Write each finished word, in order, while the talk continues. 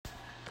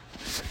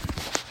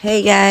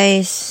Hey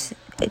guys,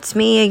 it's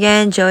me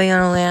again, Joey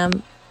on a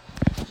Lamb.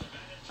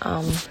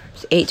 It's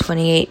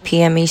 8:28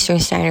 p.m. Eastern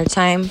Standard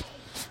Time.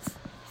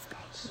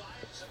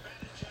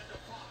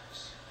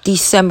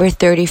 December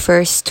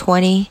 31st,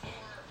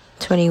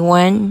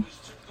 2021.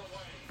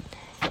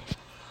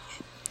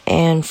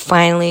 And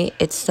finally,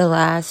 it's the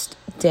last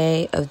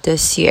day of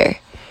this year.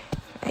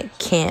 I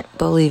can't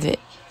believe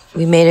it.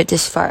 We made it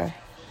this far.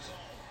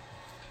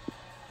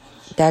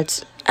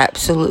 That's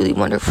absolutely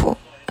wonderful.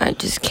 I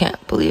just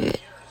can't believe it.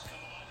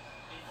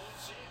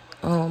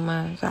 Oh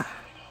my God.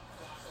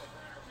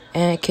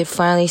 And I could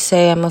finally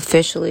say I'm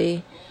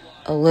officially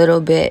a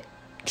little bit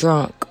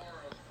drunk.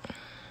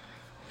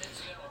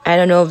 I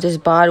don't know if this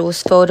bottle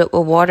was filled up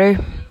with water.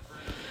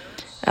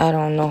 I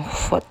don't know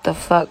what the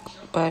fuck,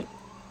 but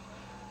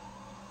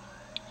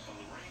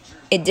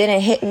it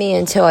didn't hit me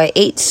until I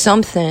ate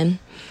something,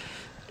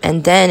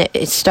 and then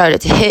it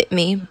started to hit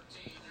me.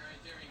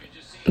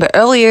 But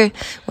earlier,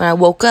 when I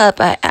woke up,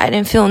 I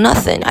didn't feel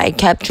nothing. I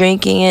kept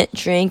drinking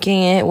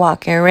it,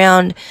 walking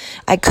around.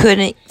 I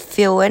couldn't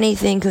feel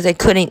anything because I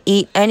couldn't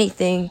eat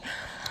anything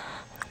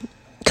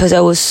because I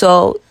was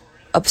so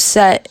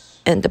upset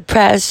and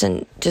depressed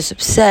and just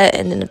upset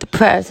and then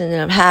depressed and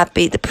then I'm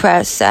happy,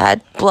 depressed,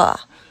 sad, blah.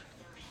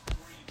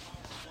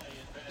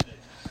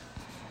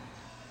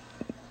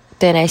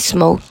 Then I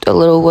smoked a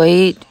little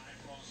weed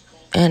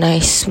and I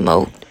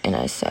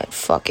said,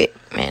 fuck it,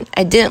 man.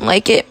 I didn't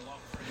like it.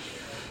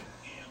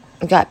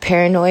 I got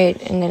paranoid,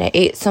 and then I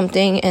ate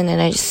something, and then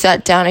I just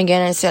sat down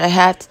again and said, I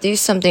have to do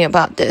something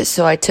about this.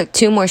 So I took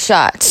 2 more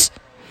shots.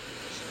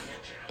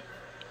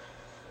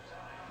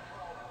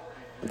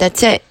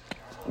 That's it.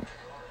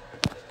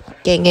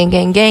 Gang, gang,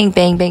 gang, gang,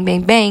 bang, bang,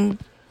 bang, bang.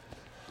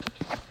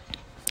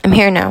 I'm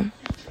here now.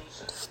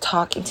 Just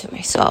talking to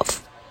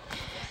myself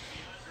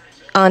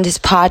on this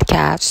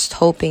podcast,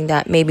 hoping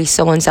that maybe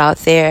someone's out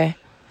there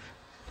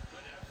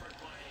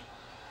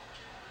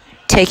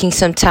taking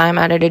some time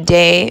out of their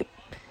day,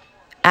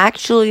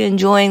 actually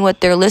enjoying what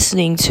they're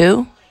listening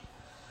to,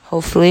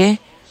 hopefully.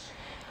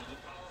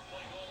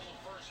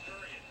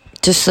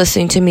 Just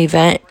listening to me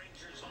vent.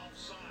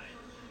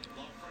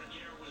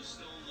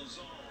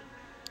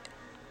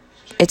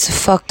 It's a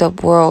fucked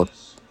up world.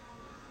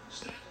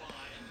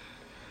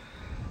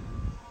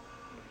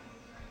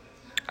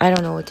 I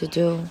don't know what to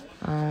do.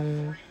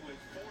 I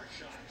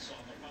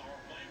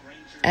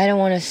don't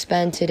want to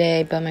spend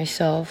today by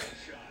myself,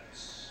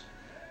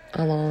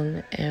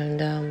 alone,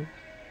 and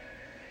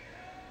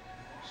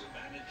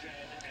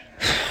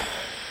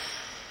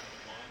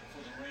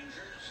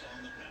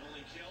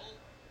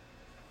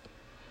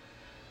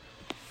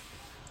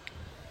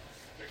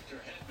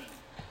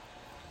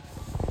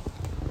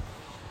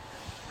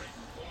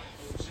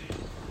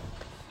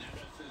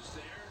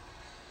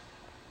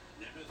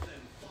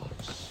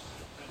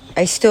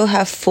I still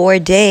have 4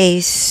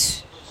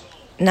 days,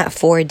 not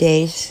 4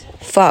 days,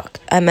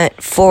 I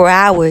meant 4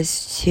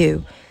 hours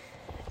to,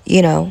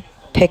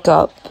 pick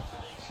up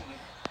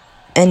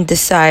and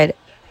decide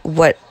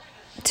what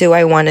do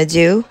I want to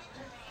do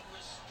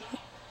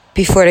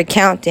before the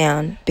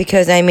countdown.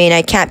 Because,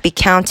 I can't be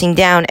counting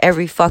down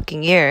every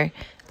fucking year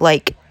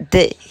like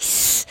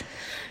this,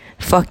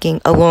 fucking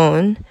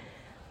alone,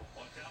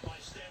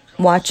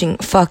 watching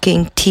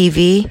fucking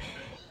TV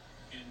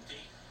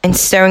and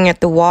staring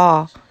at the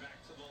wall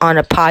on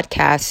a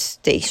podcast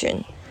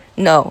station.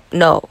 No,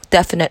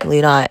 definitely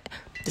not.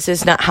 This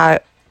is not how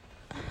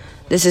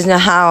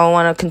I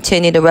want to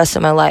continue the rest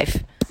of my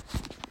life.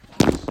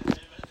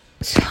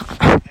 So,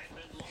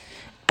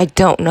 I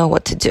don't know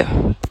what to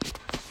do.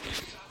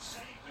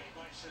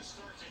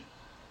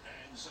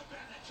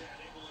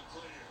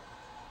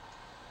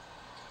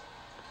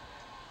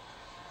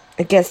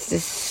 I guess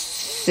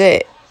this is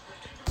it.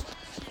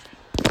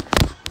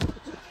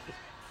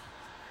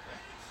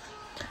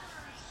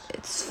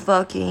 It's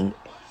fucking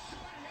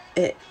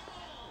it.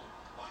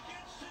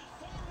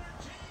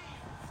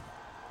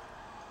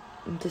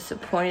 I'm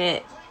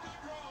disappointed.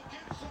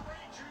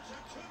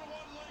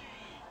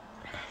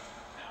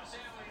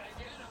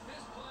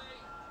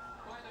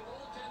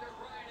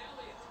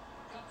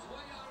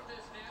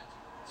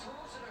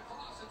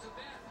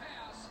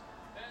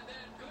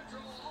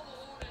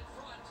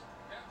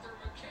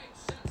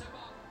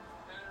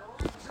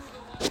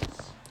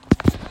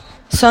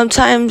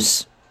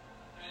 Sometimes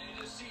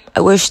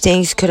I wish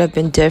things could have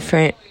been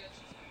different.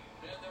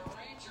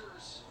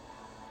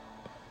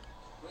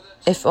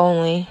 If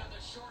only.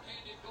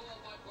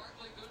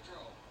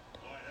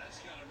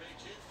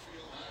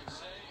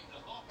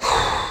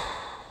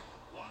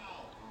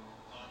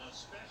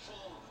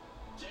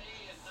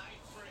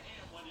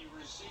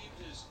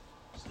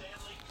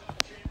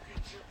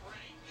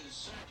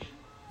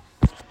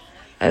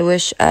 I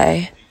wish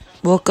I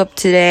woke up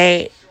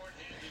today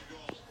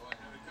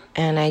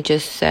and I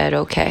just said,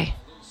 okay.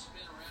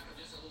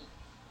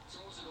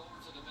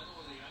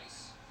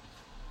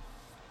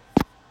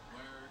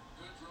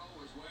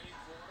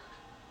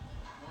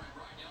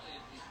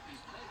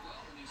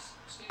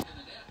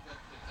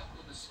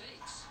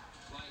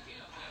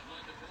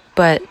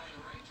 But,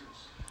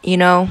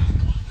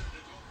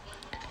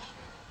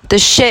 the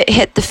shit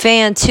hit the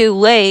fan too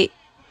late,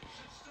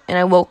 and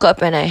I woke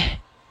up and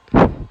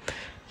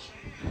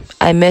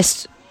I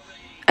missed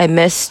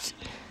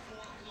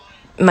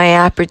my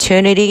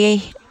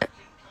opportunity.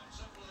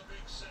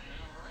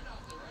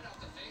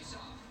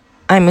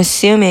 I'm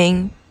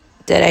assuming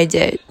that I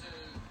did.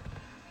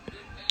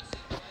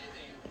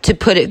 To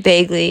put it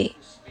vaguely,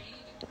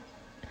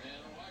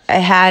 I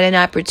had an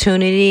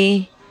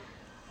opportunity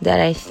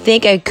that I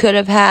think I could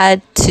have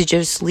had to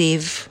just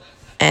leave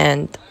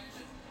and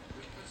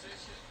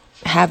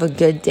have a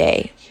good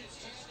day.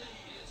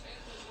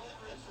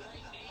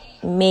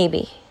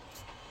 Maybe.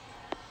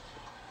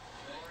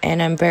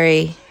 And I'm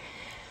very,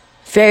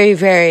 very,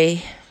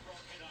 very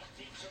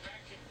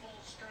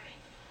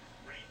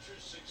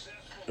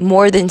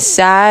more than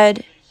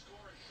sad.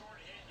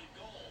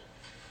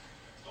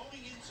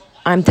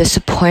 I'm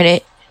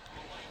disappointed.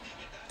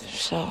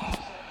 So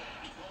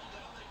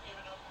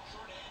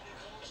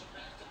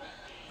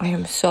I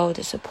am so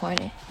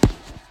disappointed.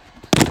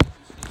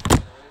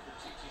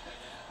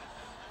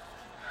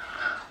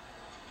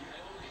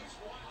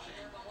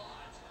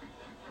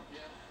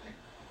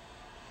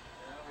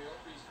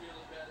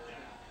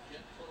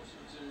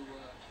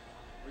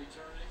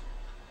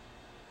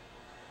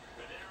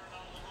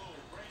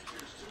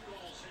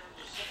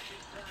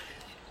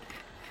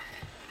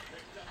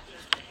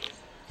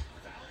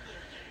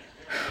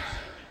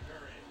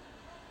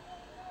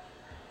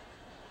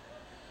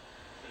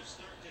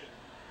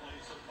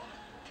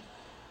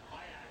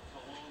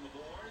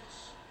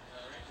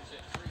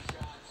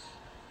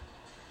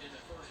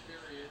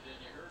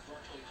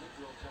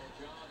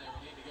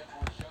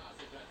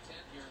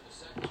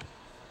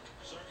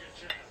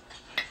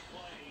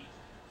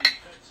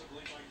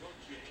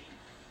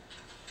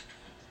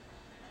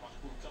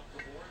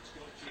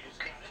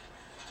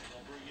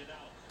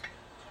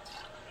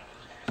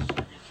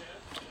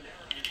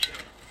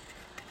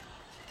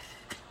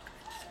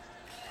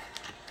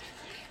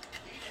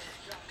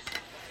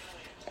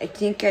 I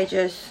think I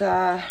just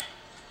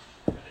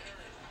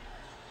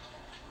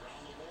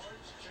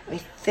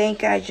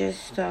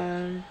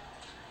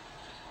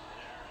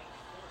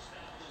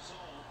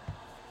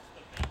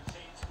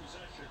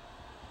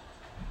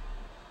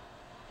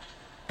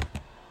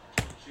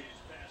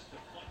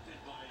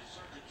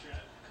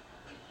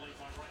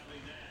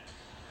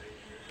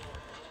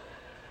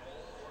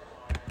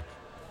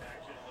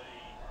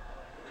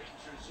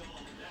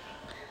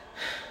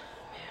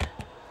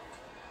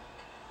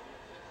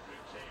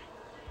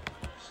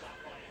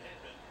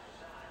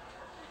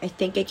I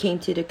think I came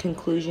to the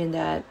conclusion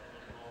that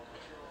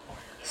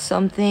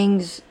some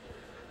things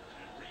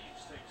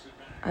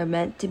are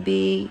meant to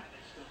be,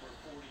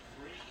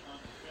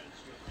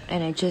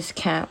 and I just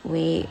can't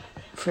wait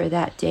for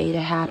that day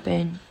to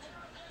happen.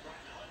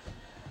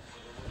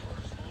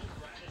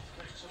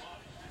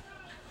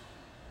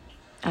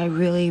 I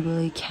really,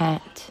 really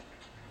can't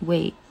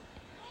wait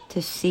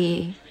to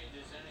see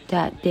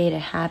that day to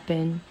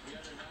happen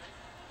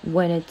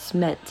when it's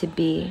meant to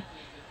be.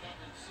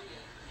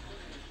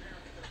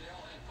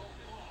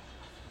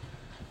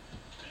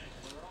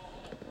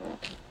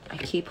 I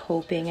keep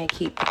hoping, I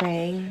keep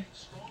praying,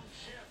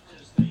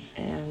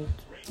 and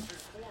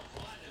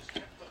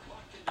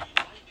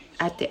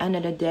at the end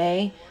of the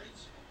day,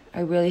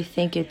 I really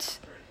think it's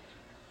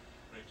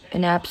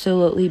an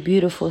absolutely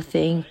beautiful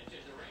thing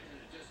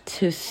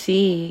to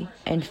see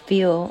and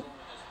feel,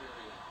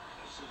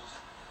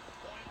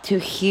 to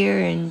hear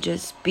and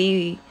just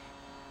be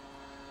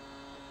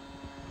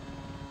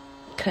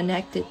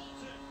connected.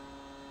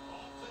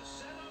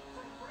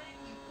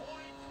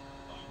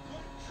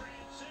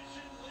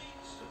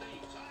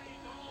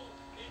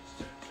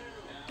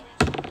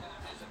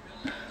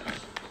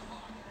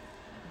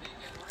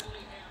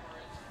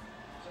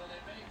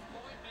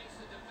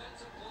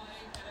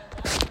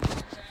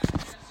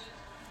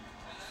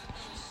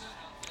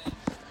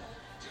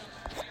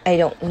 I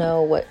don't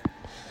know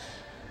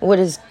what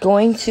is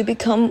going to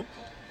become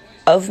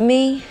of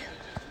me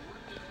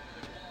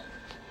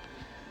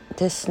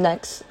this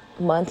next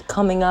month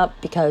coming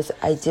up, because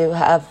I do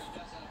have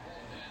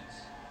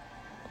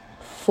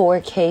 4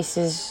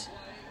 cases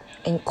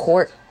in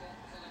court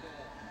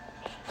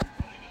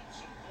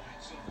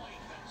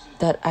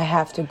that I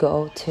have to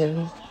go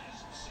to,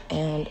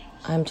 and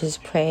I'm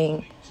just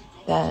praying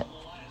that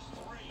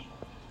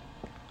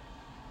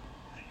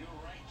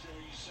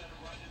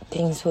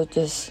things will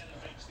just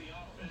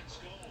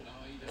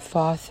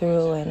fall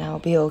through and I'll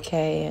be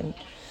okay and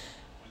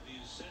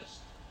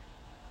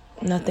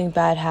nothing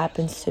bad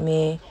happens to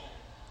me,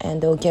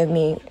 and they'll give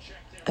me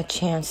a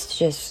chance to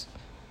just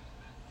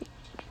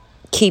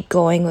keep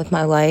going with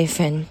my life.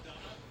 And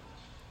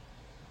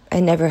I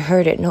never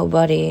hurt at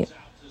nobody.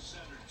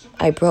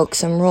 I broke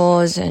some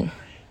rules, and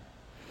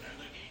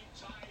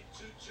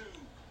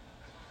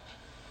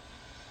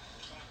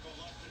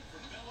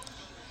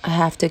I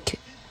have to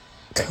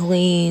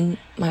clean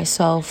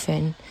myself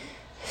and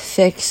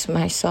fix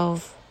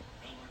myself.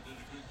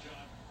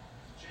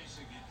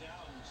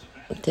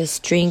 This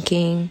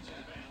drinking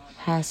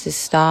has to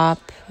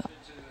stop.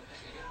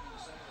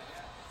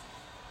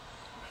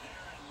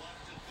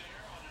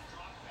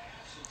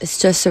 it's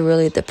just a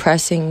really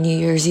depressing New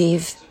Year's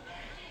Eve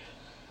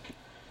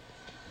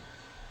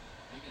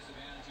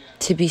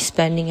to be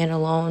spending it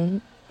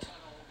alone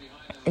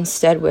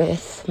instead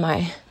with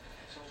my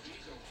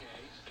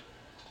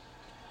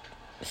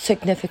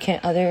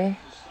significant other.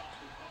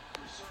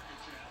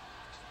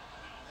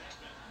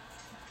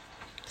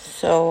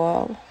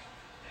 So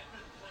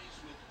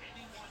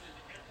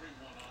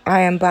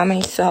I am by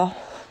myself.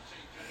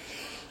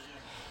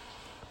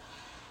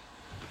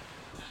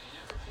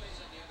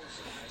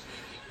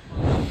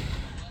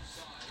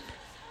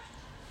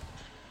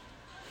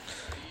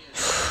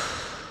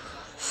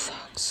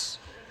 Sucks.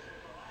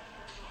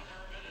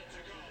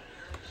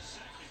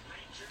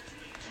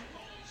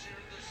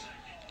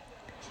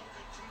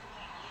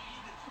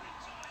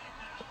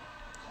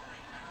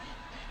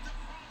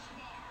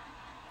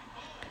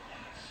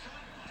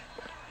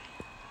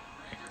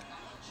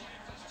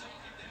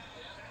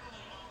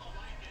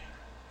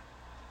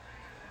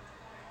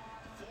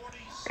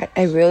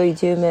 I really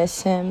do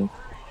miss him,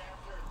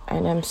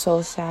 and I'm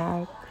so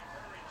sad.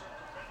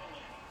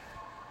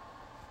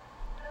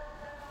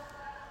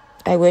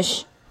 I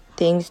wish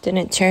things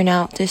didn't turn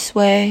out this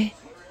way,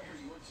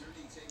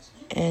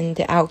 and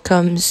the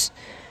outcomes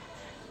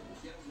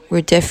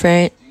were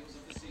different.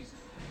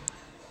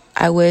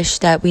 I wish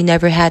that we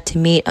never had to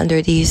meet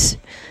under these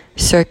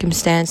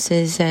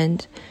circumstances,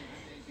 and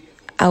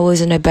I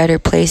was in a better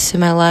place in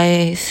my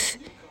life.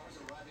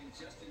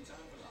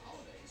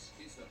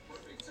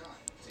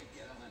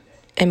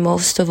 And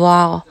most of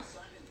all,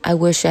 I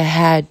wish I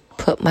had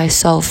put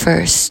myself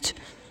first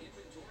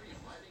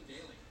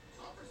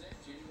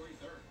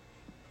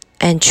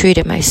and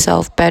treated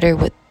myself better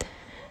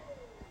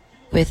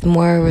with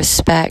more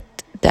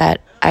respect that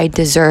I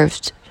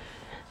deserved.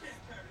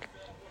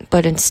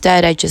 But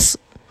instead,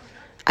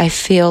 I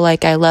feel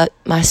like I let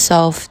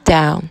myself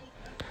down.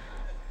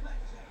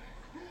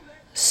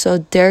 So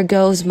there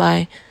goes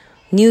my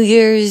New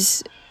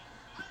Year's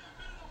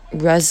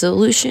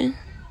resolution,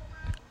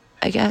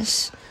 I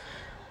guess,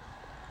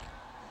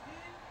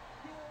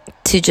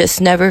 to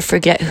just never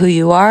forget who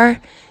you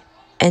are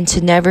and to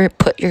never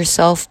put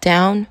yourself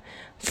down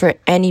for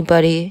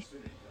anybody,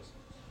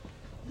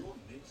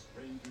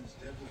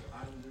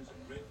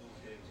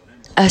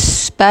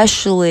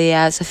 especially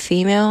as a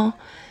female.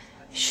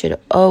 Should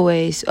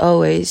always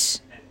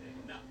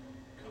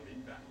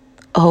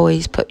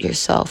put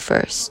yourself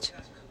first,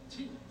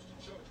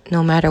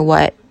 no matter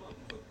what,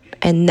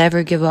 and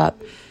never give up.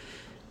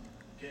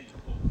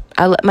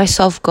 I let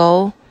myself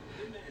go,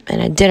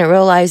 and I didn't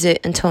realize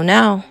it until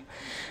now,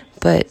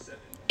 but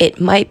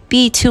it might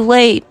be too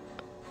late.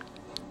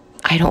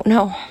 I don't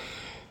know.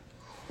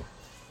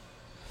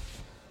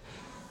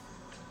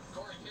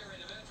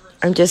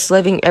 I'm just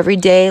living every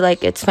day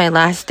like it's my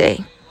last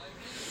day.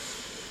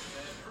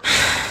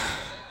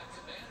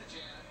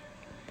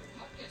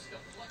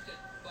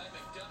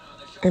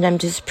 And I'm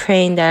just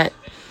praying that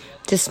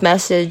this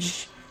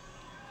message,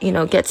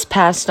 gets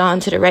passed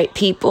on to the right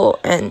people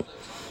and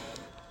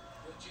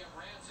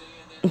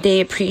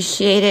they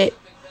appreciate it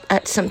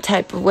at some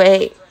type of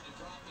way.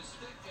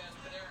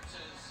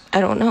 I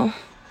don't know.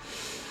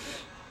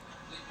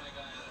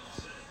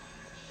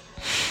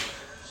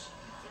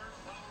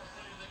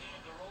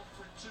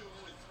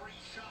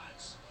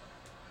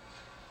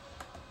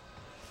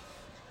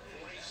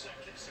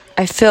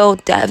 I feel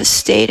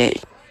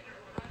devastated.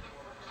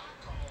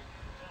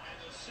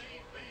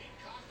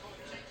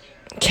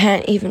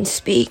 Can't even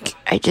speak.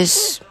 I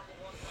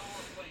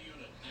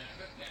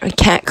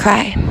can't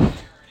cry.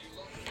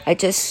 I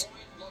just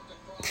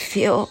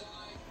feel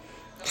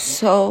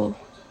so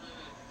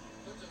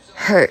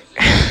hurt.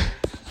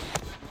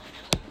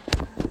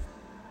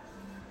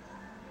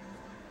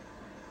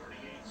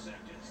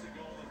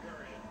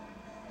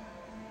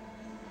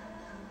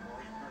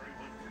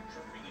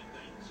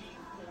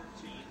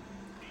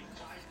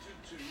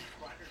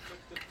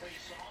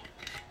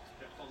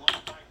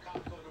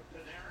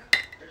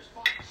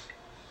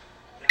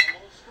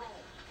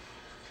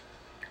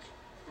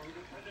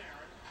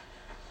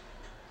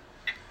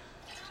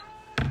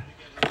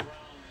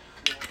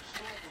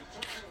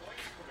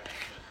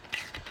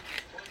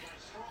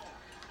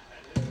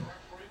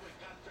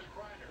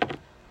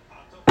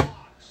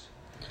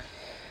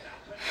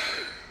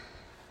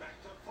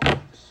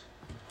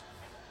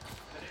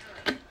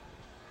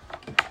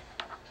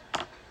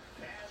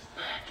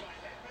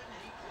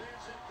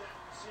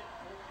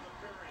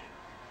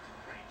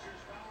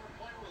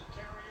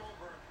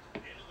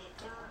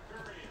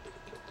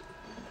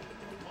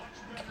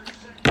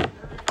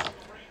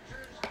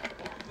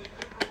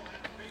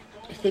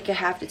 I think I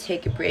have to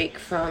take a break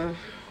from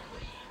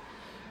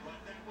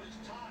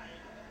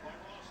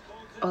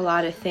a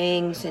lot of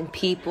things and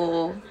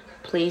people,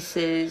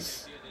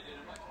 places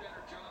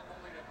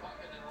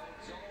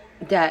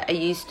that I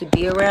used to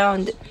be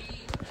around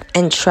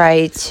and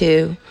try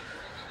to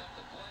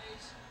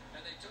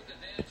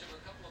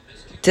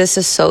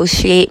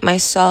disassociate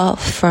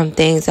myself from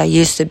things I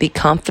used to be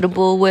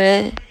comfortable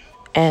with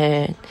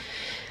and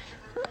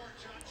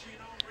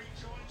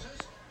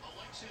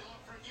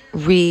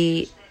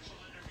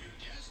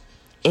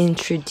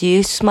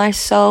introduce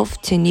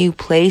myself to new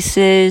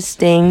places,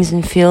 things,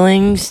 and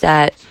feelings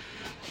that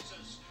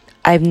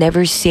I've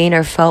never seen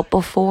or felt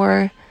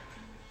before,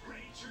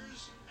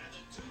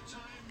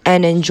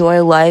 and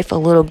enjoy life a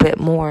little bit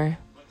more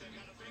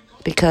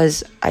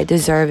because I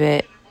deserve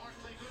it.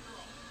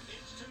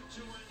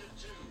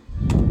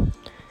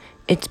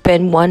 It's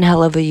been one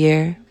hell of a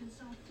year.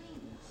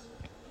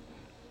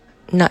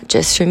 Not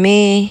just for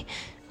me,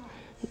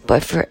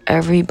 but for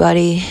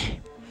everybody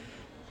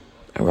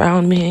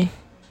around me.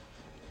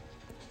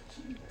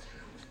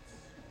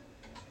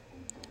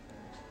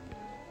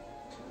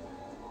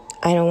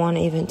 I don't want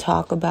to even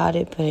talk about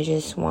it, but I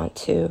just want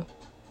to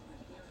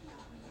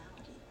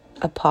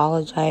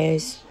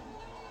apologize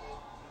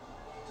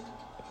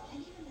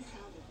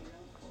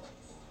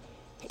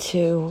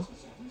to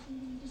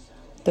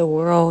the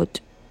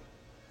world.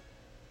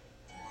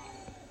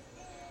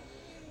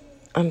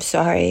 I'm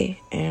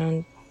sorry,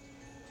 and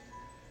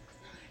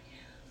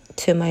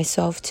to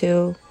myself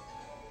too.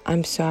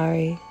 I'm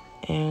sorry,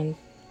 and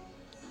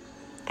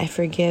I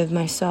forgive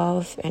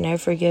myself, and I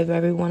forgive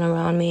everyone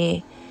around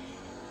me,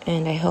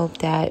 and I hope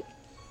that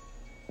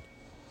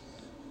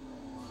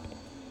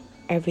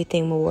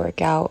everything will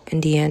work out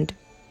in the end.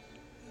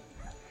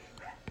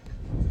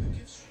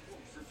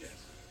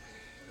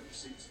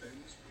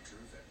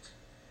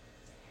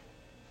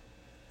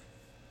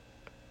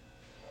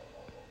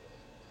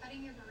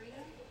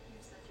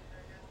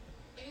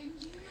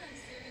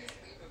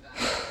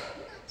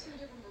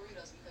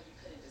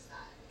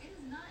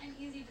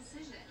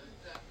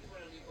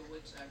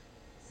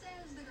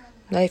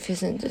 Life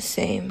isn't the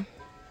same.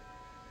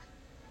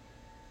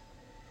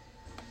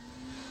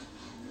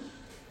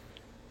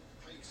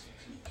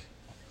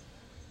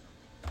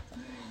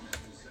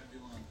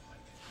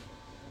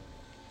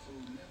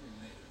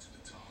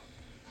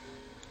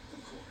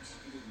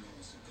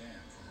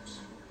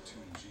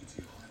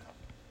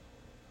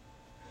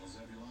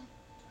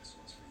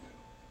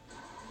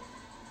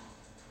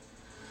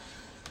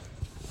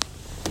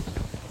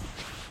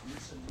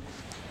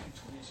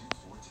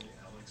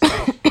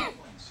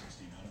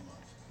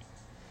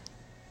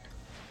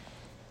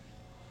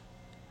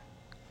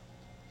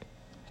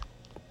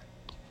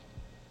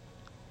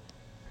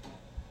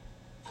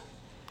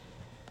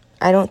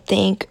 I don't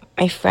think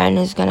my friend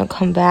is gonna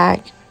come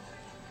back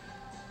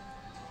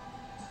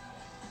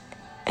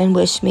and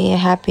wish me a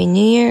happy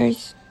New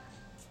Year's.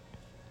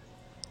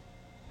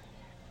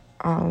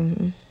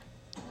 I'm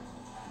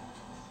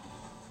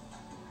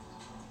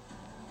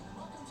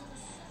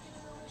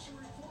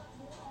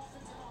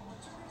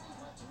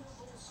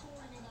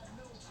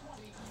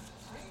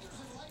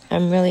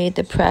really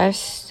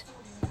depressed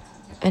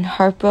and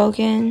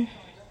heartbroken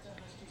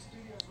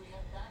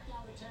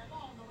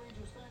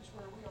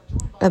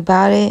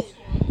about it.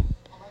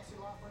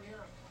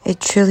 It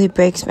truly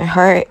breaks my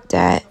heart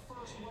that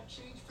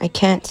I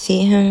can't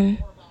see him.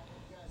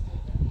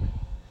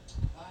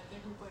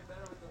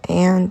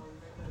 And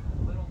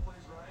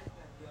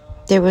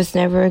there was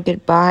never a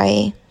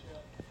goodbye.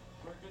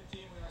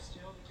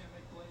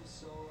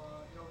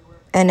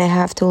 And I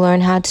have to learn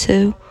how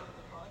to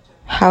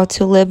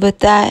live with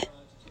that.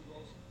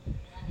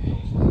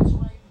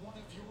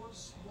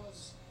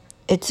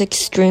 It's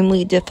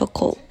extremely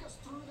difficult.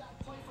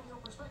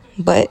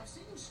 But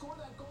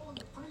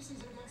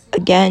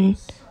again,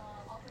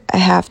 I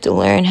have to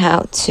learn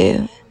how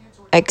to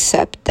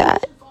accept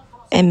that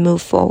and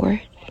move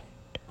forward.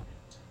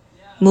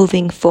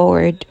 Moving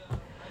forward,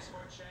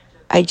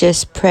 I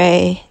just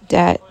pray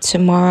that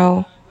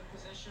tomorrow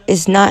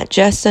is not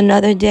just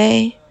another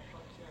day,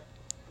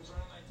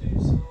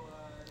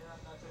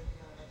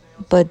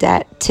 but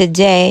that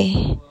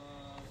today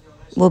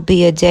will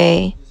be a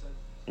day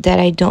that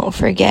I don't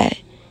forget,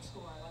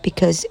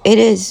 because it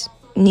is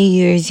New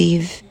Year's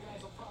Eve.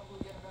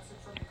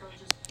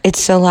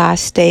 It's the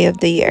last day of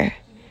the year.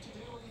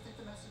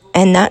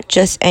 And not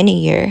just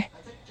any year.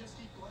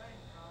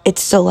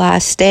 It's the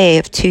last day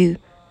of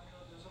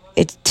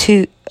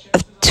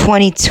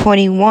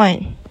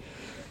 2021.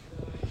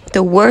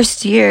 The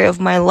worst year of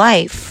my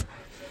life.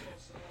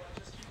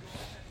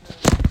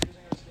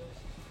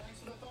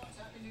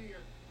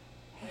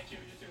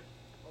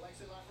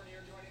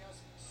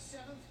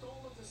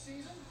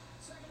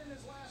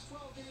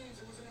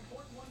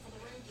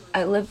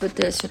 I lived with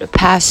this for the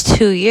past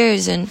 2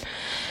 years, and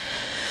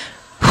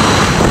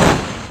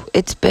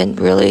it's been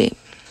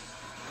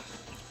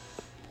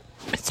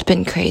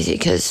crazy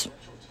because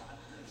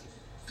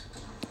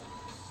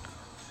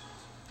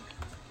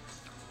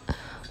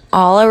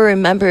all I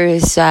remember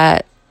is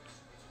that,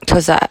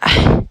 because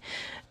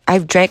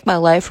I've drank my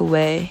life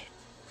away,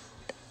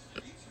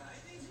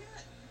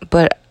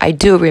 but I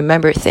do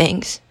remember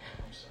things.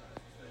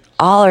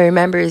 All I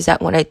remember is that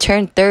when I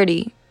turned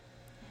 30,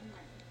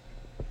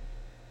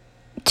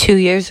 2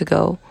 years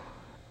ago,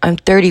 I'm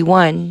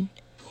 31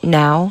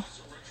 now.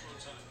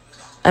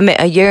 I mean,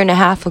 a year and a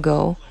half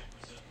ago,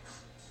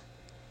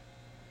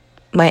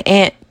 my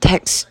aunt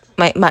texts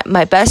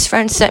My best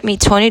friend sent me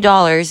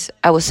 $20.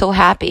 I was so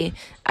happy.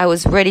 I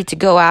was ready to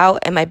go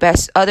out, and my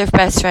other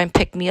best friend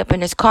picked me up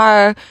in his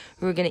car.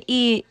 We were gonna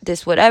eat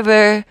this,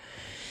 whatever.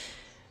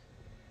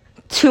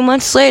 2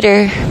 months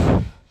later,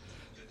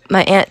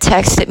 my aunt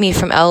texted me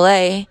from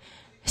LA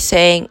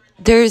saying,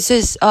 there's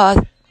this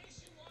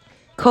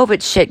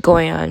COVID shit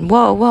going on.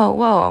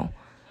 Whoa.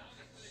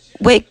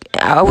 Wait,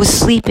 I was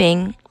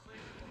sleeping.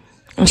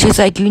 And she's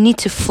like, you need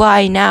to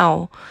fly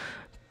now.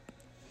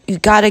 You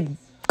gotta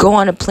go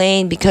on a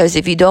plane, because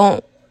if you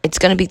don't, it's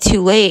gonna be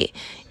too late.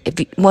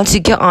 Once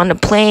you get on the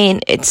plane,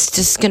 it's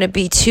just gonna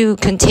be too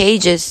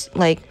contagious.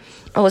 Like,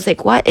 I was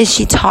like, what is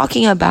she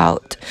talking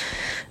about?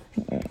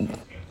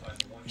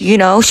 You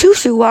know, shoo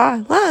shoo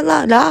wah, la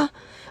la la.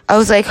 I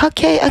was like,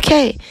 okay,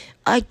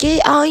 I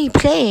get on your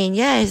plane,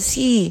 yes,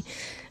 see.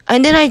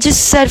 And then I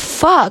just said,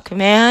 fuck,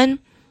 man.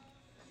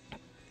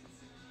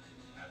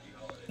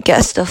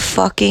 Guess the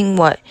fucking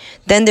what?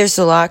 Then there's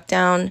the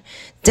lockdown.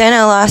 Then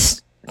I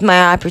lost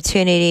my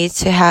opportunity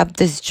to have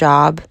this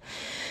job.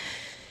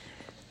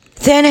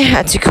 Then I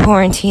had to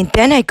quarantine.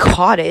 Then I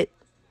caught it.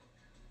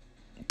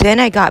 Then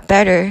I got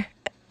better,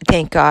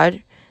 thank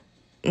God.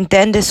 And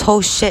then this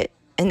whole shit.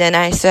 And then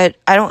I said,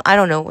 I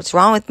don't know what's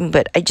wrong with me,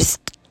 but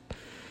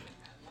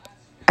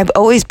I've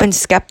always been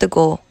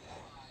skeptical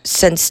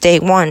since day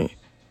one.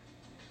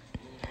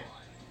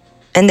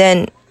 And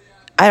then,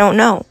 I don't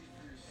know.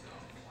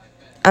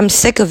 I'm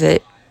sick of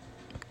it.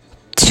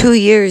 2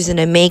 years in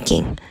the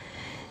making.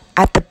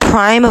 At the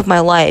prime of my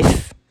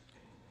life.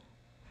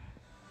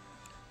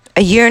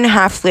 A year and a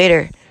half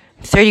later,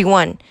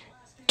 31,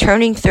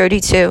 turning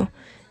 32,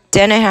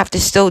 then I have to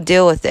still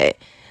deal with it.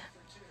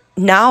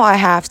 Now I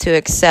have to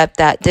accept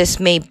that this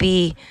may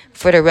be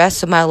for the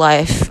rest of my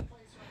life.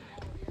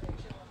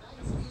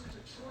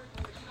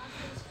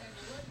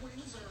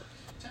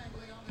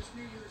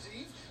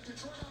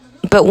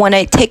 But when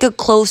I take a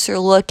closer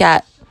look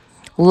at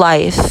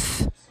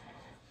life,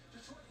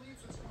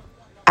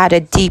 at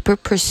a deeper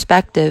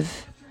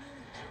perspective,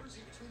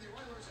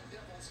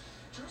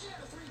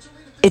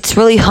 it's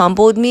really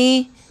humbled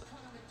me,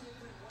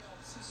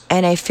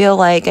 and I feel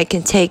like I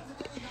can take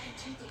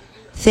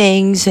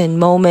things and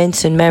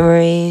moments and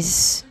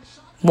memories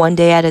one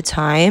day at a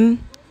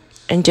time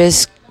and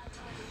just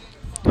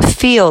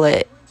feel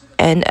it.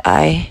 And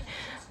I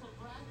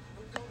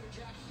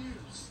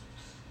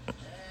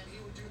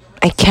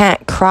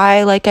can't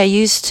cry like I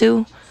used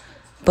to,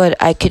 but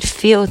I could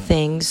feel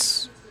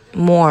things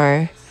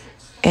more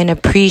and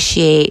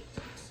appreciate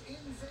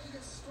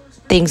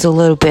things a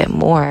little bit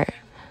more.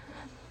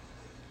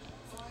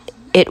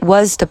 It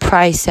was the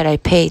price that I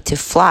paid to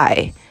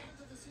fly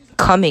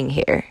coming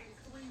here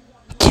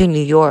to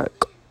New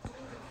York.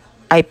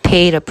 I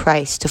paid a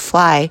price to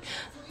fly,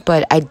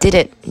 but I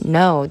didn't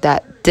know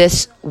that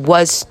this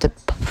was the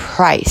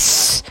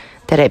price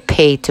that I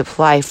paid to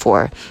fly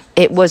for.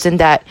 It wasn't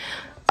that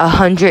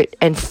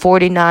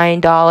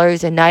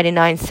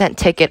 $149.99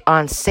 ticket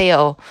on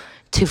sale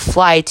to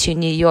fly to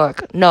New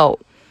York. No,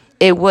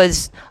 it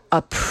was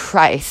a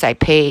price I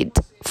paid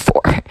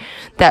for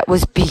that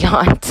was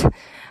beyond,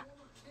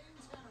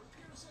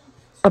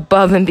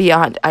 above and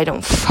beyond. I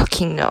don't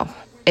fucking know.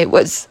 It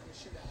was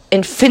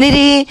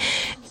infinity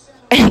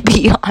and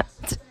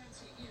beyond.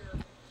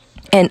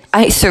 And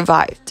I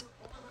survived.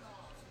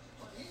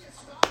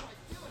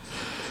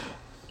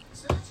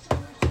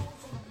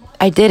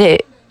 I did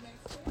it.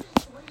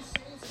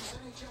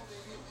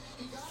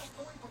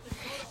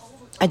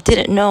 I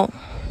didn't know.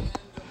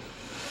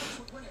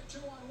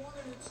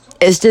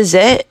 Is this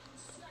it?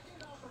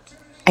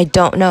 I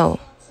don't know.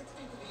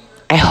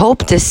 I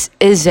hope this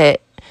is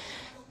it.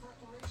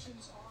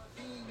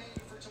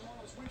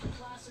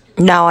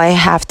 Now I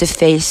have to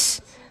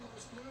face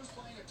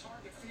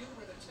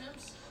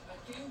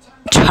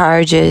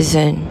charges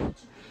and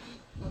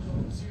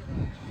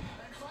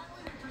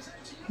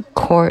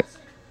court.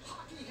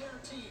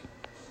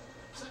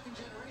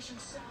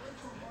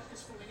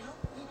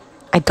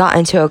 I got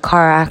into a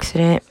car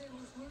accident.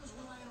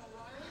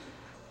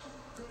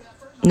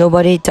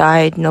 Nobody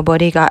died.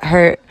 Nobody got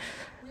hurt.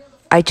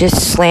 I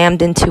just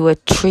slammed into a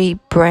tree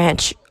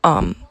branch.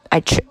 A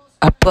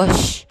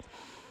bush.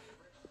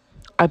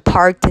 I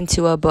parked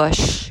into a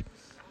bush.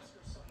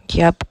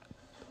 Yep.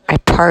 I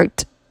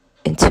parked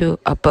into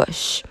a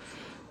bush.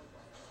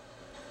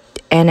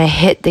 And I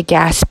hit the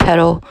gas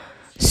pedal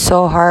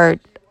so hard.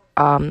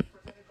 I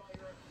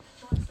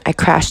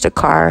crashed the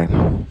car.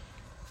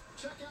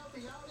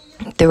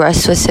 The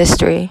rest was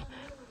history.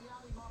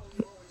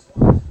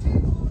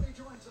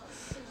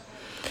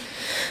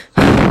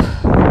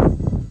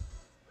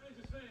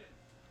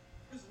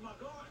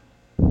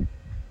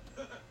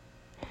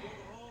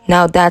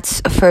 Now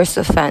that's a first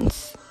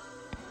offense.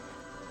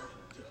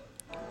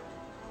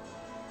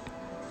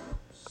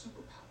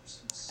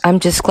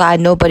 I'm just glad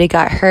nobody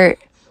got hurt.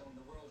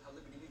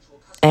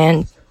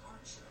 And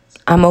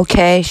I'm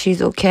okay.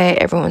 She's okay.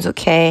 Everyone's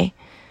okay.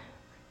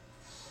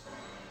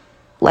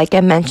 Like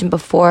I mentioned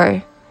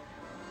before,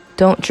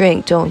 don't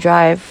drink, don't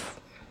drive.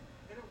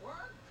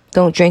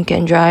 Don't drink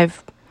and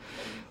drive.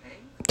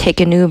 take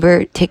an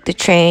Uber, take the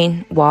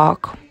train,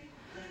 walk.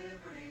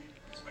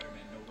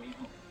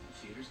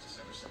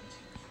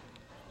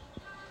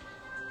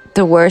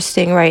 The worst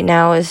thing right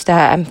now is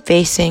that I'm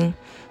facing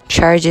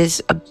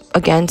charges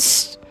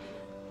against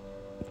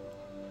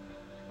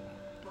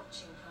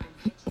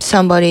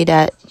somebody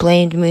that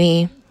blamed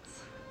me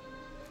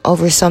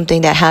over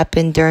something that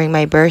happened during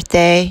my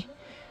birthday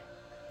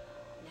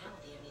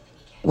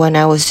when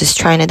I was just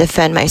trying to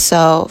defend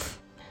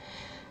myself.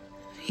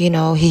 You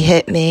know, he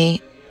hit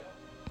me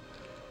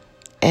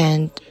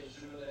and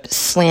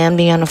slammed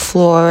me on the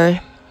floor,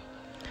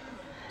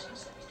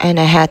 and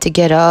I had to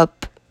get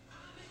up,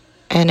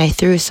 and I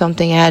threw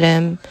something at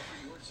him.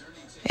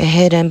 It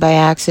hit him by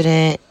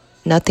accident.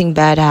 Nothing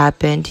bad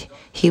happened.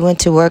 He went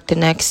to work the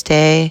next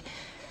day,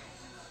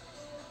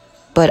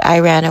 but I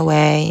ran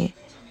away,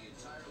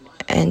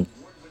 and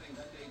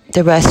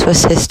the rest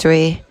was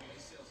history.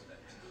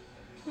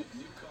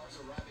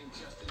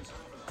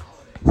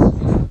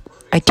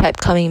 I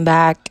kept coming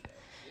back.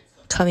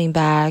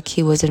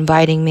 He was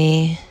inviting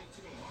me.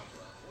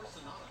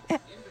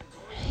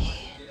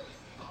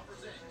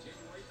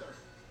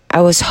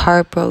 I was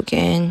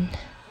heartbroken.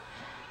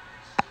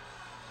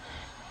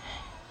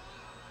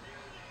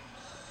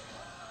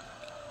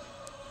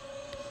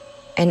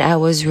 And I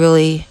was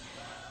really,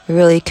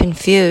 really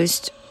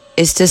confused.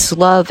 Is this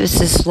love? Is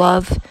this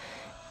love?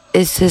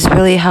 Is this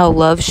really how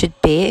love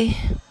should be?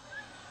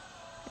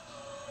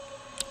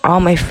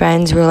 All my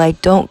friends were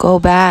like, don't go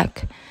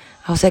back.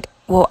 I was like,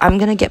 well, I'm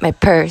going to get my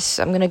purse.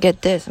 I'm going to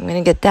get this. I'm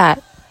going to get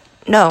that.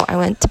 No, I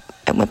went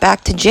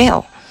back to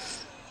jail.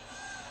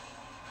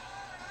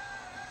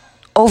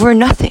 Over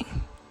nothing.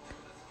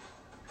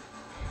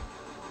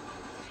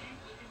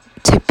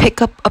 To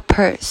pick up a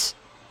purse.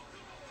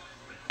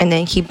 And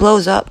then he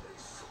blows up.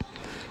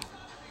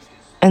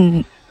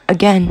 And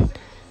again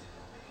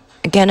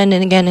and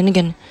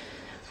again.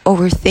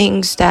 Over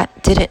things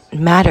that didn't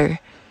matter.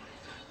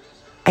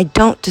 I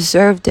don't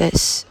deserve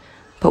this,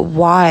 but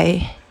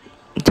why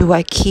do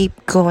I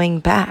keep going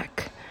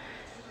back?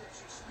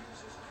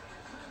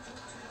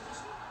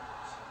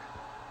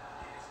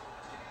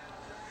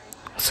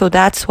 So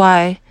that's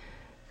why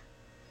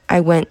I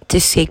went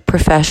to seek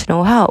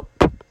professional help.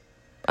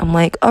 I'm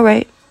like, all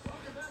right.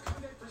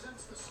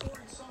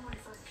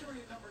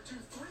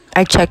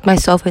 I checked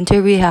myself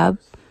into rehab.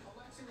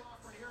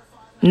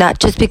 Not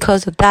just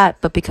because of that,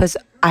 but because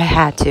I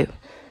had to.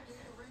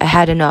 I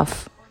had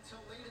enough.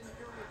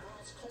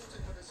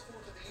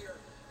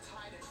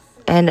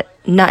 And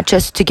not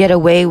just to get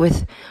away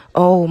with,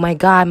 oh my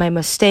God, my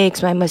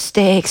mistakes.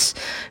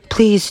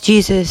 Please,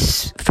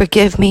 Jesus,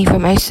 forgive me for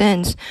my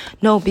sins.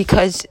 No,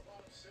 because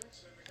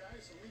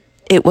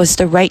it was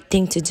the right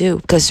thing to do.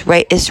 Because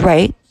right is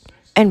right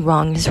and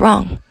wrong is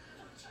wrong.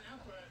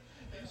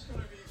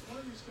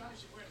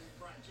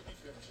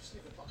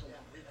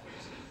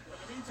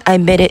 I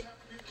admitted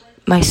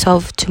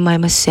myself to my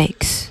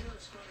mistakes.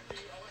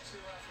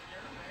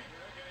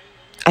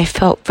 I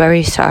felt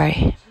very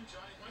sorry.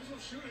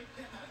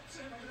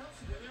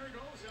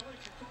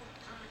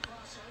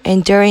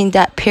 And during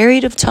that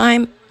period of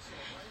time,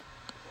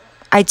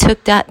 I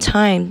took that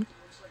time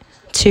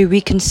to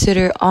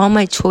reconsider all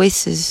my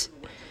choices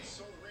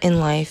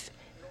in life.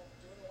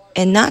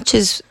 And not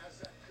just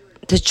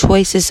the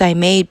choices I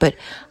made, but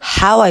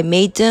how I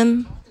made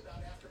them.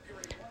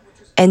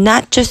 And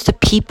not just the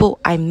people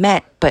I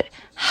met, but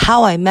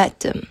how I met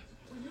them.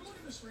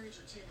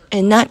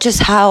 And not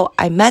just how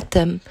I met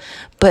them,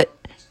 but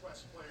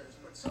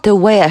the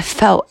way I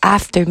felt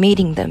after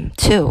meeting them,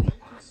 too.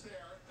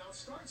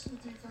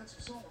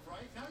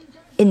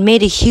 It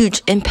made a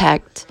huge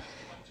impact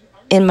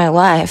in my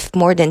life,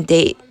 more than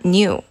they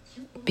knew.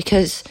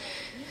 Because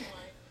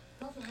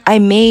I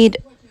made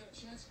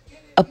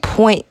a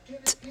point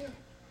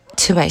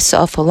to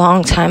myself a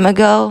long time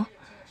ago,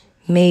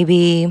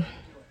 maybe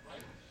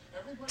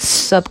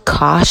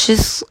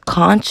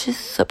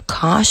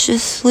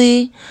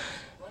subconsciously,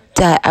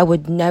 that I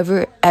would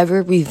never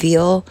ever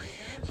reveal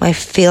my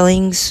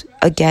feelings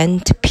again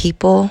to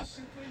people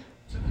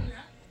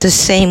the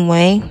same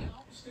way.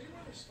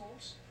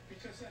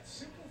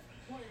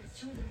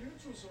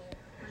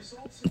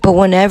 But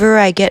whenever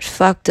I get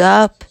fucked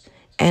up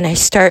and I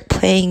start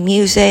playing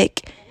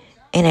music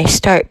and I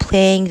start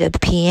playing the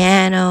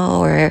piano,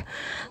 or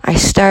I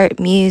start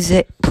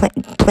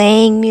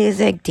playing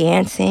music,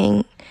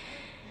 dancing,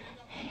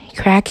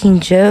 cracking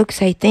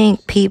jokes, I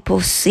think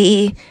people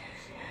see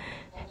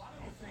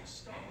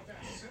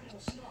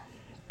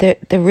the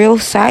real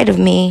side of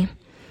me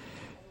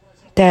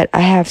that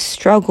I have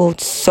struggled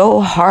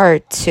so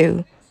hard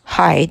to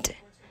hide.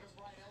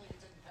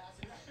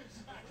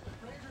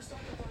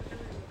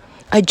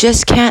 I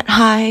just can't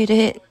hide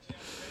it,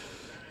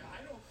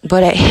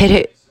 but I hid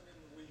it.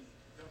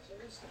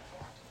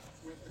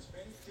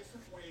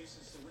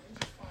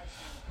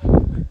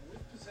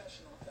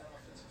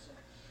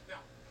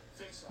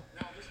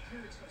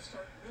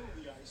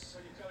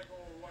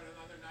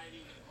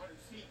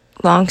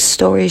 Long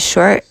story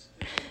short,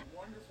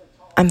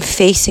 I'm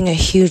facing a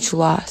huge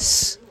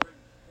loss.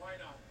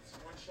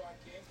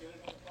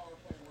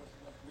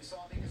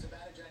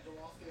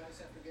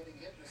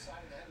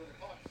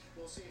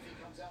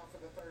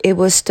 it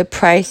was the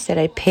price that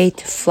I paid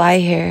to fly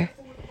here.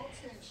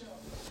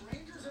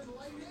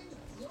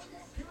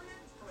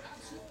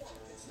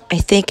 I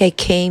think I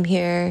came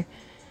here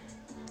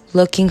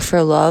looking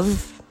for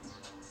love.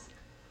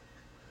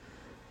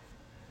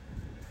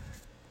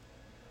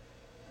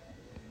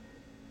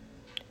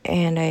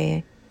 And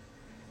I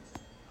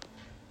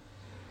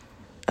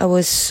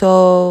was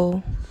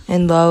so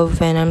in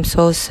love, and I'm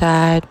so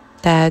sad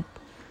that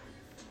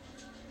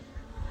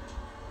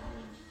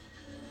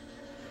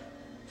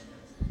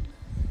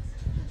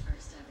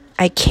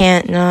I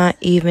can't not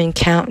even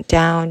count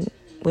down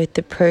with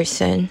the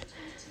person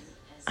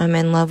I'm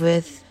in love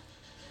with.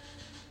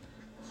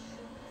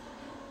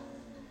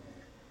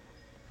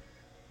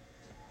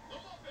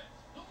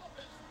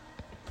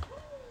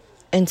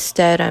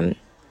 Instead, I'm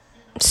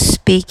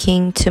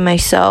speaking to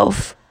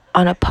myself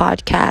on a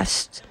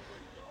podcast.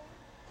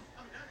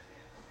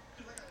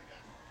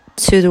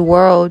 To the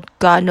world,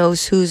 God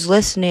knows who's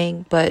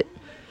listening, but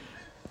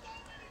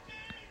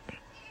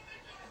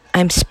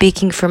I'm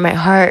speaking from my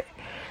heart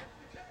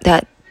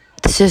that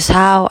this is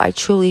how I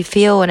truly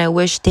feel, and I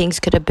wish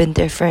things could have been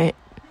different.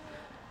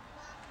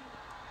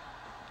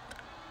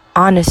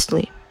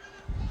 Honestly,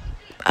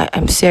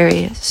 I'm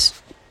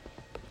serious.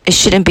 It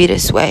shouldn't be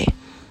this way.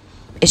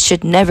 It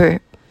should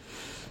never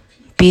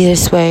be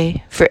this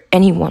way for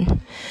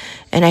anyone.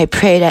 And I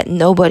pray that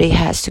nobody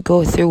has to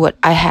go through what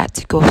I had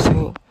to go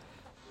through.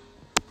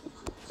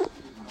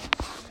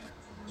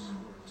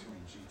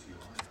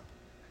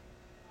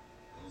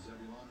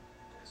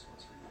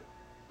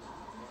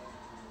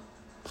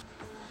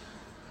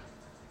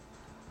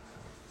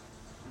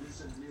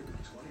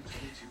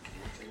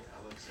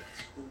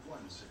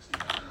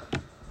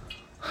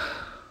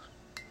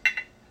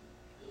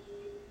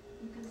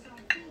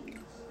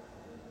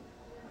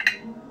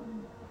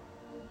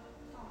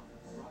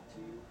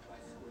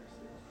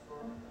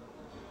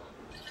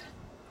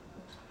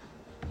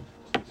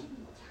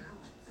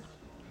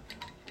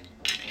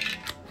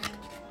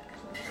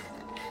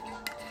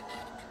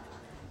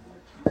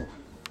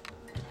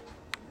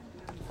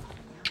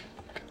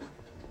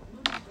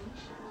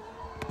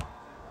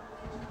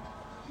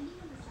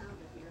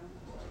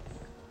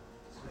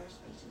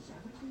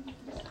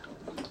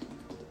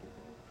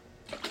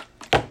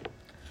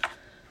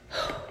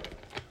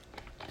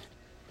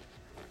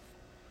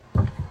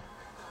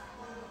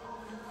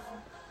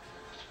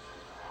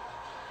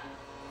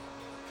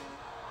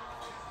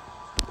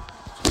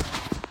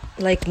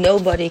 Like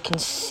nobody can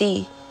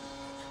see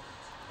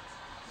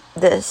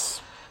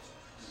this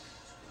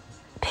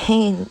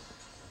pain.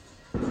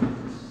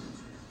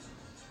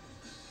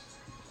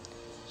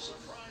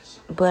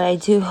 But I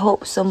do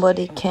hope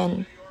somebody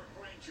can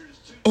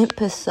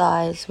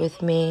empathize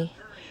with me,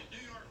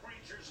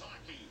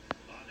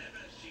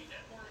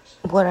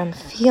 what I'm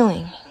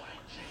feeling.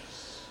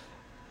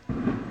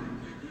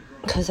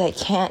 Because I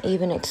can't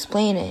even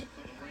explain it.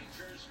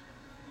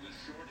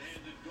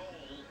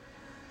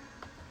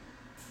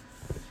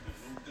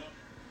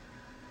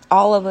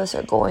 All of us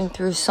are going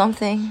through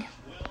something.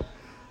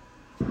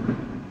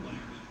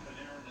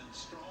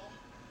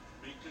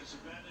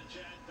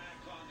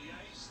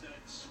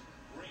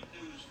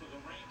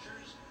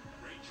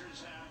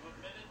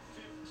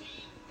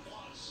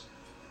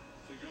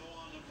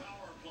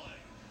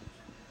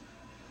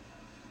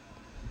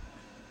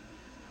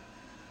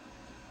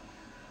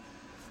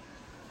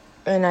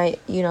 And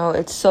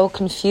it's so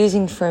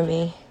confusing for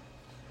me.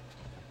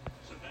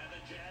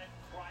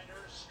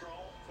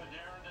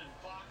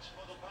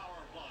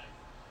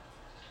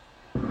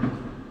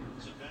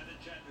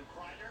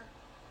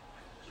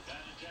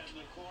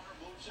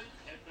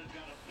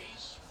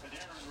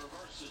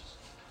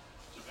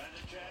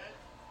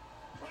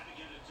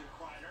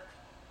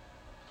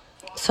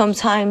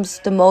 Sometimes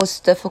the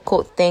most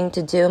difficult thing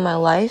to do in my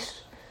life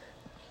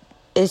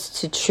is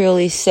to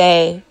truly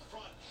say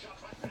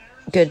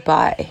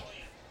goodbye.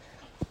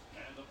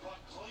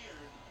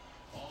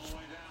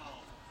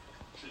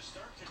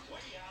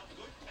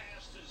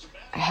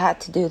 I had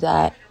to do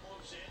that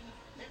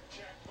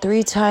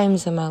 3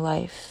 times in my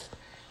life.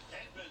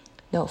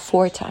 No,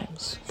 4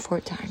 times. 4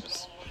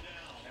 times.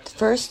 The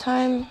first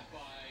time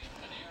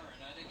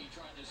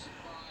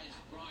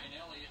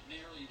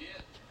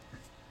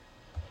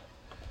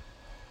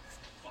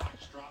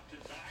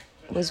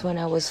was when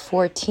I was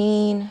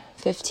 14,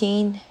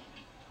 15,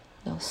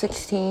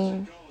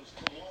 16.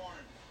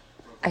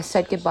 I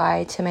said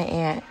goodbye to my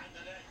aunt,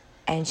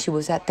 and she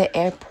was at the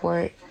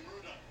airport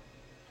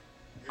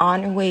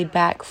on her way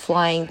back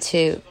flying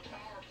to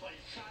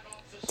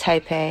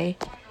Taipei.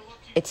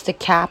 It's the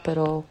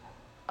capital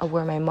of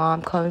where my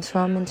mom comes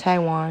from in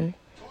Taiwan.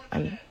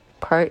 I'm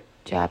part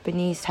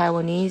Japanese,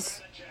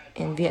 Taiwanese,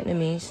 and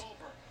Vietnamese.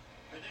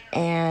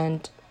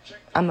 And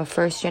I'm a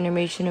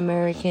first-generation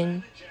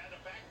American.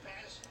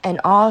 And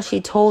all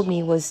she told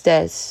me was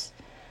this: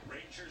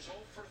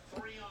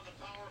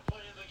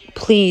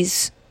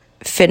 please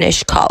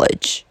finish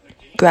college,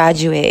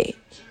 graduate.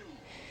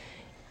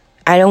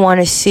 I don't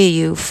want to see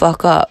you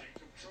fuck up.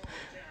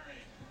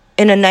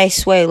 In a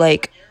nice way,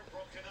 like,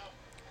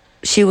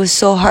 she was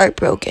so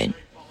heartbroken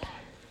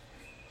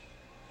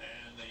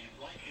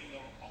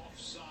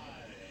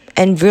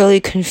and really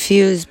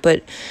confused,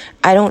 but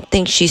I don't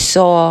think she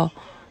saw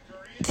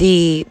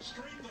the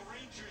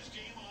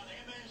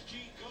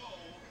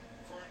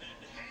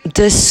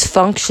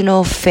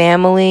dysfunctional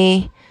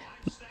family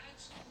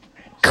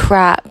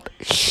crap,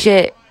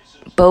 shit,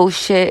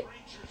 bullshit,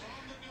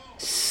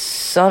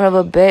 son of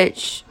a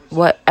bitch,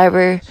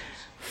 whatever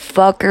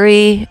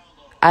fuckery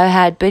I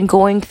had been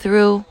going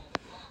through.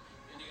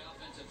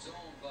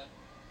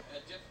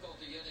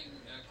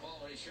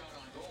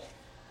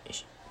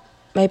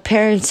 My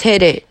parents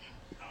hid it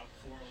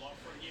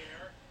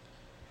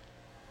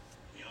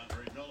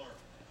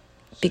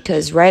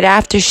because right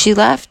after she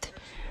left,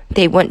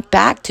 they went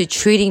back to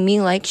treating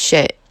me like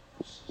shit.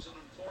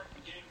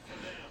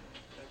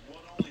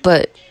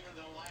 But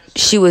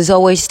she was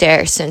always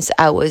there since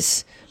I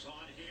was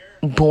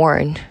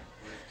born.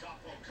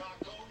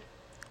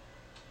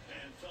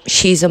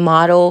 She's a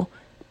model,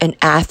 an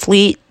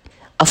athlete,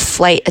 a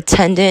flight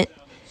attendant,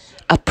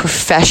 a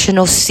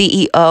professional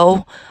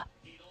CEO,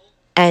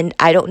 and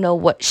I don't know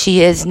what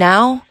she is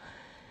now,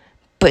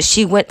 but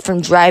she went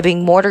from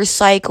driving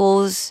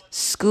motorcycles,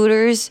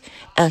 scooters,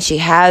 and she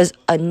has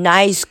a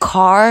nice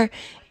car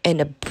and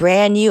a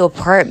brand new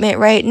apartment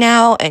right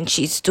now, and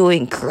she's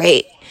doing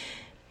great.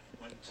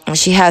 And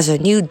she has a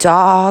new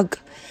dog.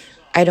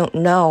 I don't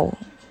know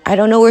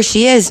where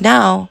she is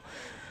now,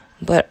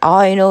 but all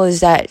I know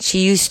is that she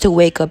used to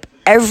wake up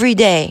every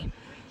day,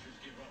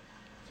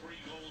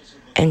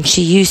 and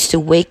she used to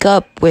wake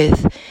up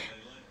with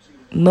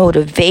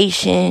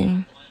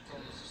motivation,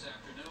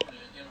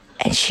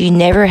 and she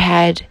never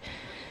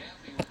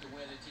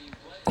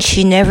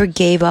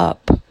gave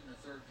up.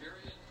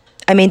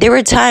 I mean, there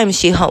were times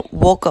she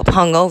woke up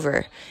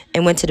hungover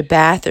and went to the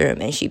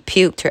bathroom and she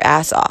puked her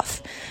ass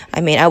off.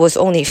 I mean, I was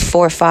only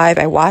 4 or 5.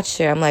 I watched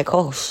her. I'm like,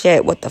 oh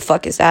shit, what the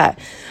fuck is that?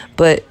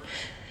 But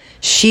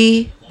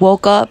she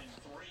woke up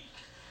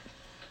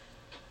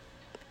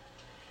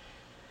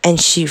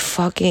and she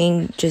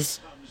fucking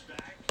just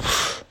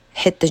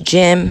hit the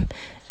gym,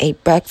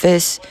 ate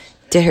breakfast,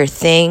 did her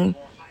thing,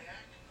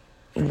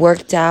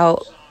 worked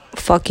out,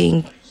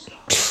 fucking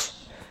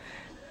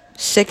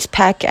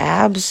 6-pack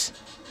abs.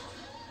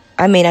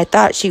 I mean, I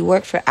thought she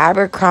worked for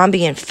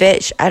Abercrombie and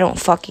Fitch. I don't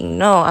fucking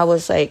know. I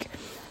was like,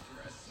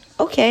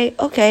 okay.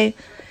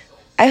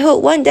 I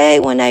hope one day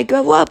when I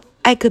grow up,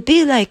 I could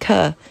be like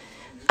her.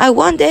 I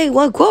one day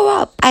will grow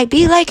up. I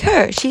be like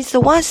her. She's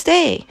the one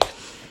stay.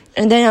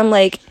 And then I'm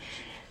like,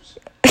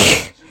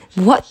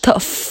 what the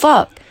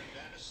fuck?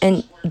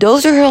 And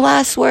those are her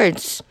last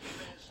words.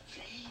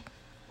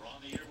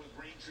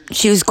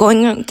 She was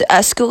going up the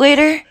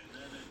escalator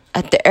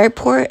at the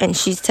airport and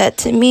she said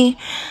to me,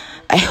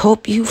 I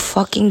hope you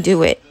fucking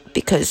do it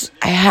because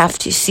I have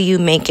to see you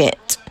make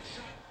it.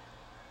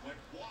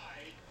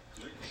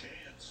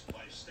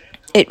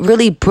 It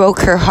really broke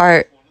her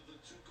heart.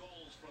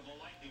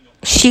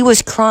 She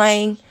was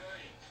crying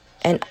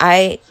and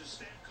I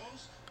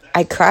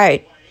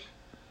cried.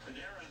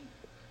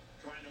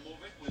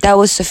 That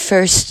was the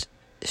first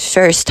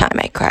time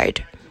I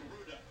cried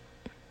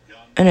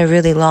in a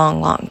really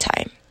long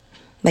time.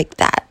 Like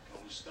that.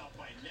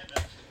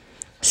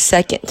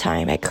 Second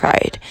time I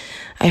cried.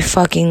 I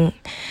fucking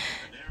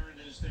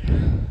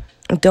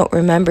don't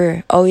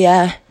remember. Oh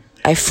yeah,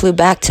 I flew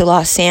back to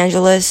Los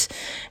Angeles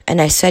and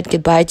I said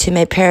goodbye to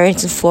my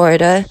parents in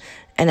Florida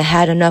and I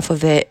had enough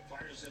of it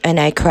and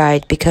I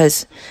cried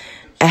because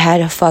I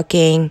had a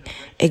fucking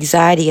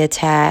anxiety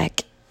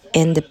attack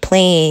in the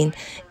plane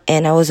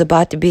and I was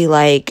about to be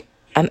like,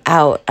 I'm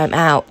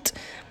out.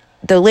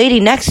 The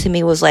lady next to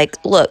me was like,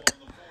 look,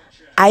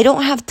 I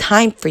don't have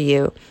time for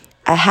you.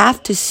 I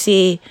have to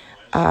see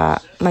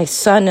my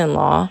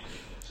son-in-law,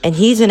 and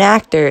he's an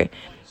actor.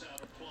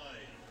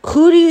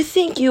 Who do you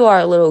think you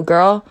are, little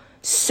girl?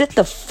 Sit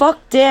the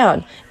fuck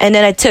down. And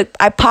then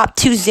I popped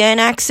 2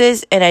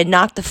 Xanaxes, and I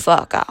knocked the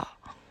fuck out.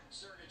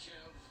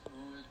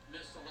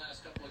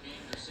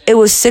 It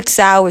was 6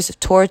 hours of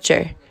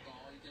torture.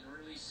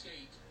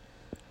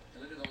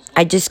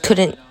 I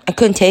couldn't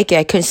take it.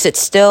 I couldn't sit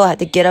still. I had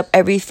to get up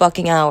every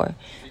fucking hour.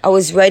 I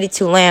was ready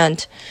to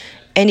land.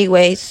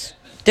 Anyways,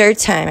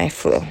 3rd time I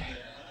flew.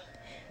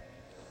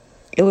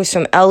 It was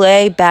from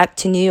LA back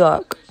to New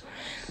York.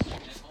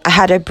 I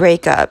had a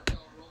breakup.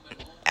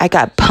 I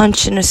got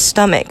punched in the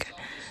stomach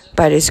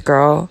by this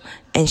girl,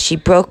 and she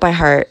broke my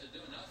heart.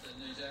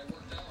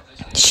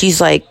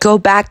 She's like, go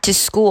back to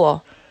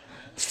school.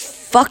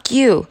 Fuck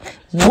you.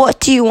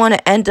 What do you want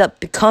to end up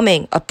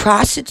becoming? A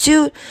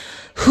prostitute?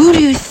 Who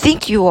do you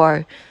think you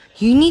are?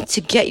 You need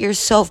to get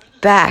yourself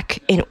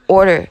back in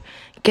order.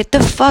 Get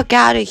the fuck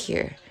out of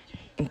here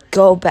and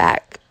go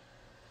back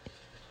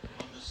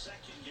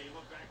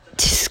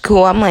to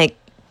school. I'm like,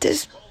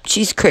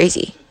 she's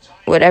crazy.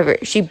 Whatever.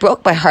 She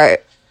broke my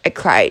heart. I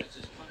cried.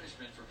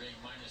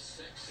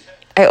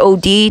 I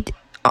OD'd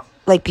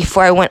like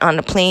before I went on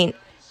the plane.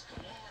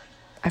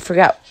 I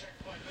forgot.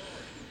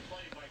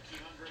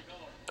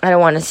 I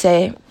don't want to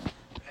say.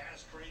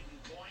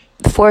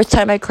 The 4th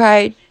time I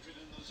cried,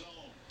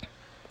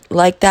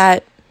 like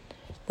that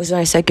was when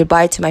I said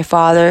goodbye to my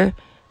father.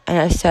 And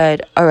I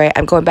said, all right,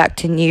 I'm going back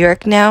to New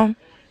York now.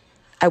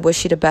 I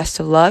wish you the best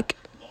of luck.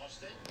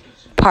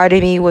 Part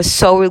of me was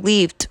so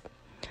relieved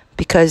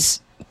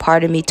because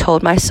part of me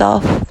told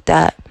myself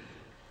that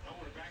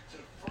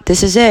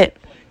this is it.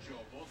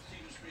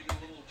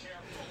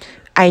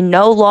 I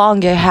no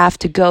longer have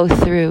to go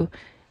through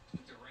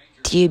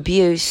the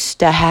abuse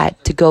that I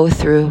had to go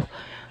through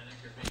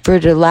for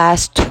the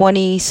last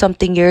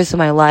 20-something years of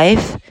my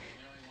life.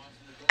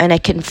 And I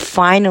can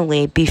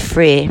finally be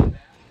free.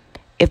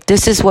 If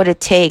this is what it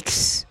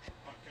takes,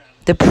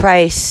 the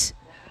price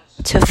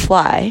to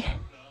fly,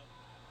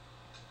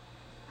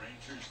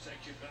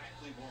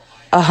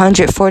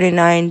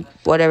 $149,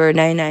 whatever,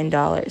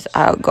 $99,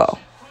 I'll go.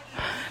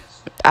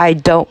 I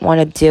don't want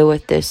to deal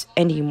with this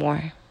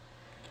anymore.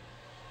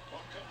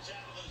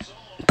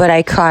 But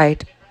I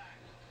cried.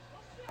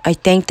 I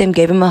thanked him,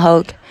 gave him a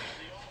hug,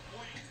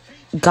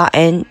 got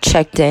in,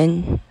 checked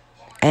in,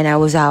 and I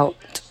was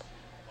out.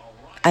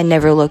 I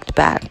never looked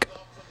back.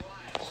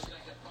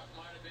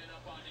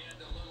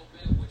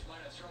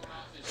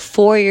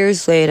 4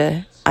 years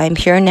later, I'm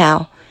here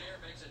now,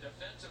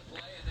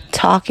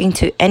 talking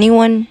to any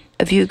one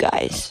of you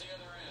guys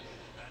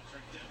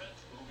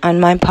on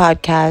my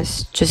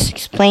podcast, just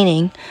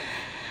explaining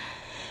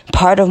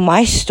part of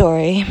my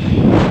story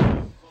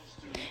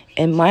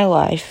in my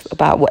life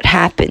about what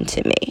happened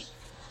to me.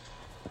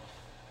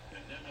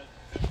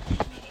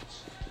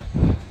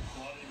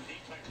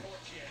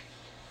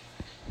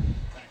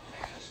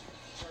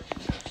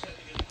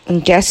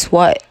 And guess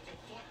what?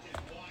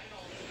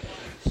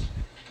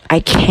 I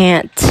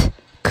can't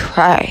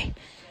cry.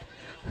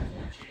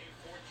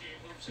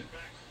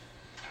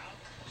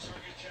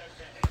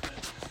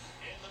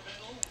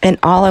 And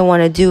all I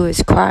want to do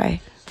is cry.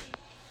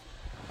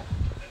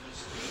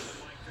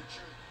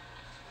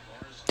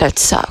 That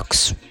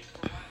sucks.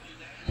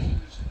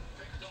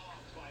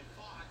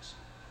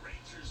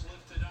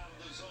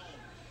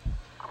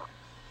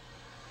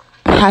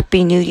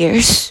 Happy New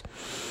Year's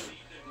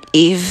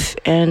Eve,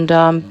 and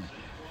I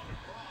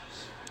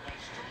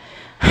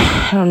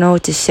don't know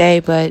what to say,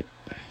 but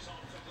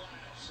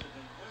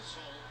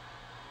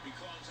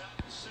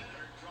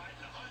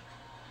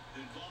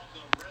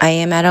I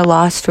am at a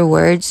loss for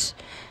words,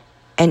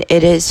 and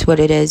it is what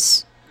it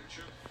is.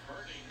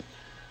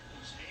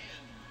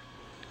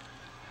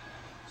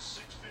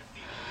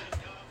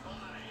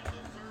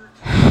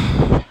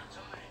 I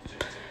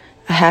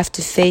have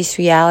to face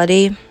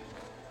reality.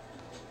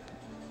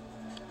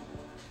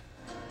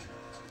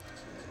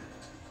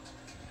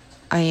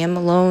 I am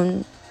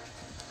alone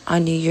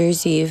on New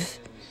Year's Eve.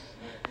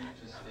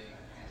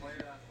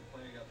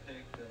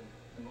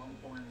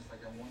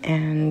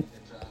 And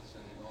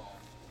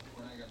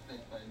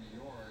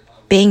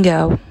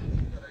bingo.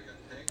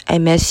 I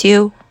miss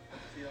you,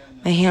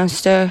 my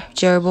hamster,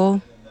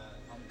 gerbil.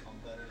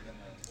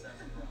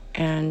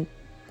 And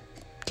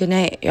good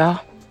night,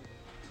 y'all.